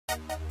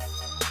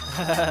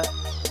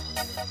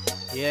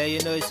Yeah, you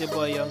know it's your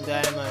boy Young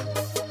Diamond.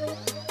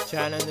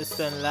 Trying to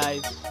understand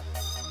life.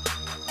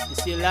 You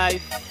see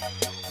life,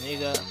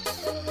 nigga,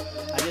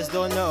 I just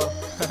don't know.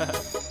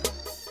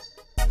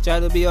 Try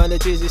to be on the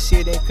drizzy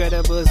shit,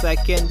 incredibles like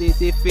Kanye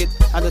defeat.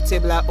 At the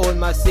table I own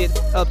my seat.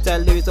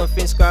 Uptight lyrics on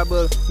fin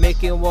scrabble.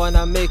 Making one,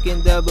 I'm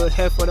making double.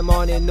 Head for the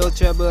morning, no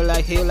trouble.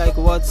 Like hey, like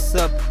what's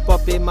up?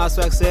 Popin my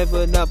swag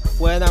 7 up.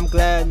 When I'm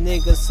glad,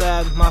 nigga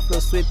sad. My flow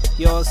sweet,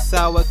 you're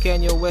sour.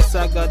 Kanye West,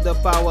 I got the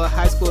power.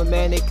 High school,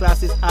 many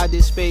classes, I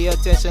just pay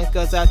attention.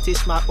 Cause I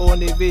teach my own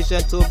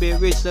vision. To be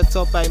rich, the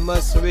top I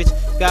must reach.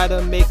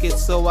 Gotta make it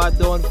so I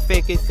don't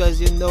fake it. Cause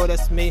you know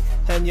that's me.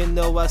 And you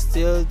know I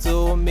still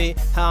do me.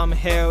 I'm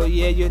here.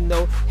 Yeah, you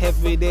know,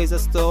 every day's a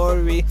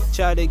story.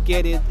 Try to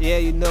get it, yeah,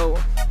 you know,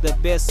 the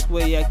best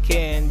way I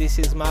can. This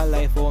is my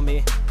life,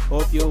 homie.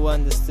 Hope you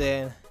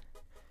understand.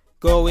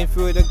 Going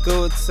through the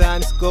good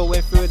times,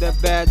 going through the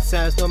bad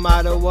times. No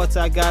matter what,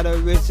 I gotta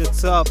reach the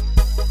top.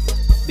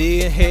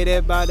 Being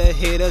hated by the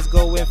haters,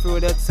 going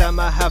through the time.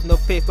 I have no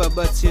paper,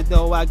 but you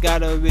know I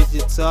gotta reach the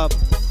top.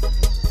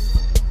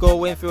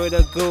 Going through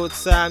the good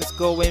times,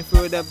 going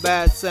through the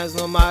bad times.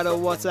 No matter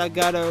what, I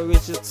gotta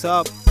reach the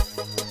top.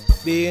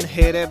 Being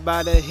hated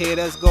by the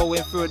haters,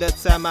 going through the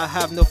time. I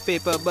have no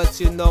paper, but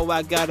you know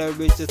I gotta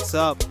reach the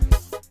top.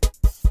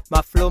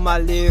 My flow, my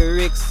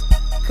lyrics,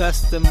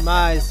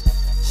 customized.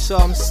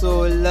 Some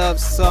so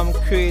love, some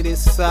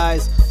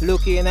criticize.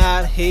 Looking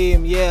at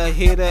him, yeah,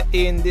 hater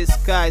in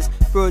disguise.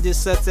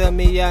 Producer tell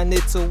me I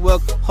need to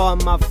work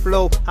on my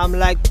flow. I'm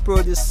like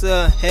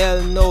producer,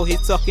 hell no. He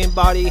talking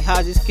about he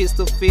has his kids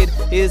to feed,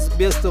 his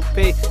bills to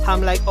pay.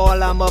 I'm like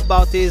all I'm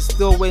about is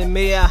doing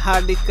me. I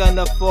hardly can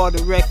afford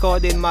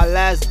recording my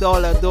last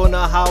dollar. Don't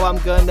know how I'm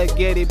gonna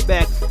get it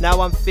back.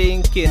 Now I'm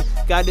thinking,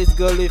 got this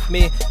girl with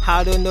me.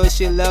 I don't know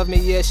she love me,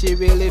 yeah, she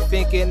really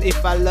thinking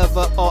if I love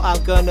her or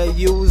I'm gonna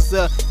use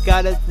her.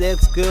 Got a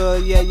next girl,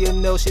 yeah, you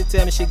know she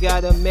tell me she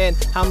got a man.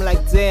 I'm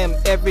like damn,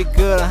 every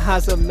girl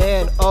has a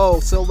man. Oh,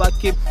 so I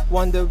keep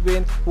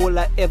wondering, will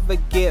I ever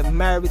get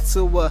married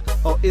to her?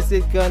 Or is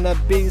it gonna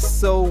be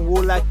so?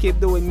 Will I keep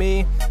doing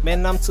me?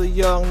 Man, I'm too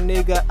young,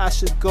 nigga, I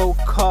should go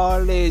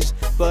college.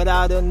 But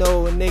I don't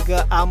know,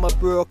 nigga, I'm a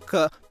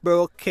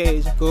broke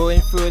cage. Going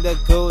through the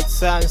good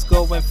times,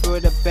 going through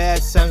the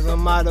bad times. No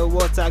matter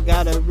what, I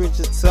gotta reach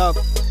the top.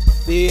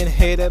 Being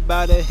hated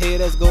by the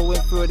haters,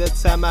 going through the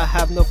time. I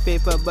have no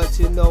paper, but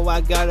you know I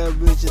gotta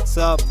reach the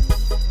top.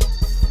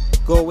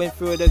 Going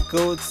through the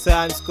good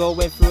times,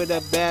 going through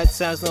the bad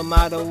times. No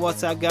matter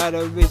what, I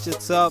gotta reach the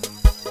top.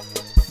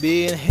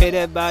 Being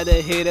hated by the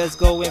haters,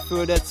 going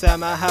through the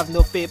time. I have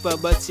no paper,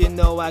 but you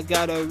know I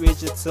gotta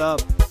reach the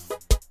top.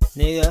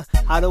 Nigga,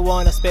 I don't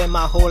wanna spend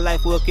my whole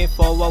life working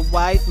for a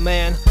white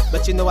man.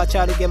 But you know I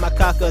try to get my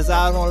car, cause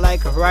I don't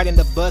like riding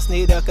the bus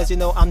neither. Cause you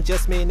know I'm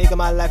just me, nigga,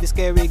 my life is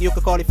scary. You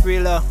could call it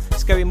thriller,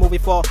 scary movie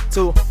for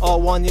 2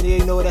 or 1.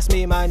 You know that's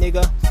me, my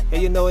nigga. Yeah,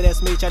 you know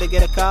that's me. Try to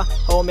get a car,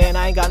 oh man,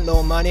 I ain't got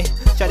no money.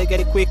 Try to get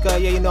it quicker,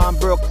 yeah, you know I'm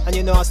broke. And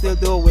you know I still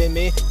do it with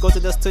me. Go to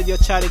the studio,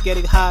 try to get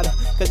it hard.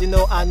 Cause you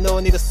know I know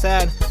nigga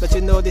sad. But you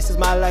know this is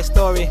my life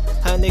story.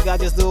 And nigga I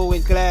just do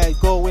it glad.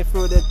 Going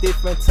through the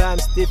different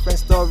times, different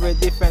story,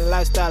 different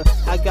lifestyle.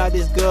 I got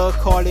this girl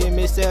calling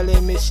me,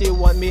 telling me she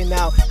want me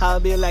now. I'll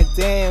be like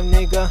damn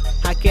nigga,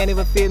 I can't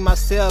even feed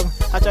myself.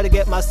 I try to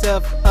get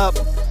myself up,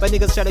 but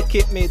niggas try to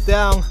keep me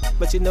down.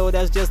 But you know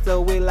that's just the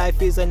way life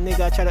is, and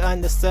nigga I try to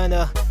understand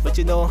her. But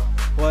you know,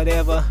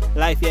 whatever,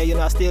 life, yeah, you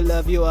know I still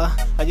love you,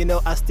 and you know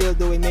I still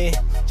doing me.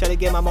 Try to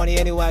get my money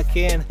anywhere I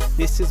can.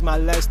 This is my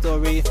life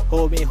story,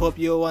 homie, hope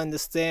you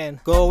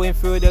understand. Going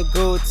through the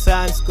good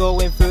times,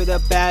 going through the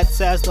bad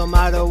times. No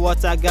matter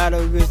what, I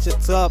gotta reach the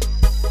top.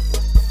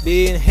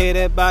 Being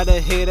hated by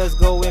the haters,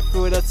 going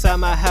through the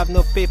time. I have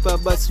no paper,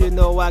 but you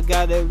know I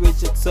gotta reach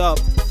the top.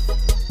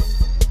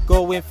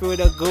 Going through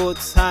the good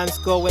times,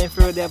 going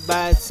through the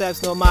bad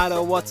times. No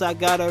matter what, I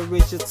gotta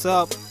reach the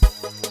top.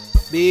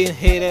 Being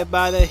hated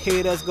by the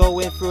haters,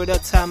 going through the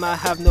time. I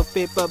have no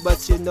paper,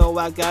 but you know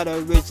I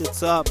gotta reach the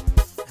top.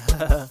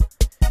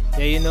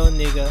 Yeah, you know,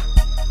 nigga,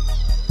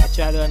 I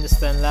try to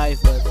understand life,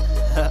 but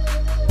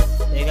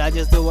nigga, I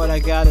just do what I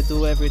gotta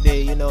do every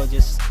day, you know.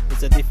 Just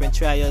it's a different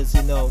trials,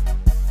 you know.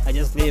 I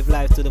just live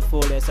life to the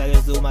fullest. I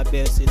just do my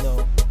best, you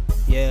know.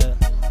 Yeah,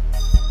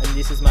 and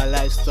this is my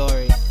life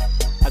story.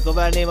 I go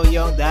by the name of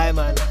Young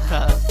Diamond.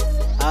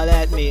 I'll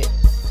admit,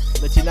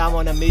 but you know I'm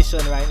on a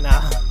mission right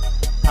now.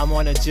 I'm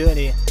on a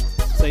journey,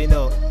 so you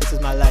know this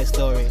is my life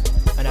story.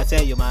 And I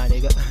tell you, my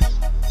nigga,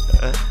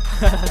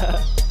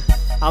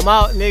 I'm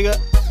out, nigga.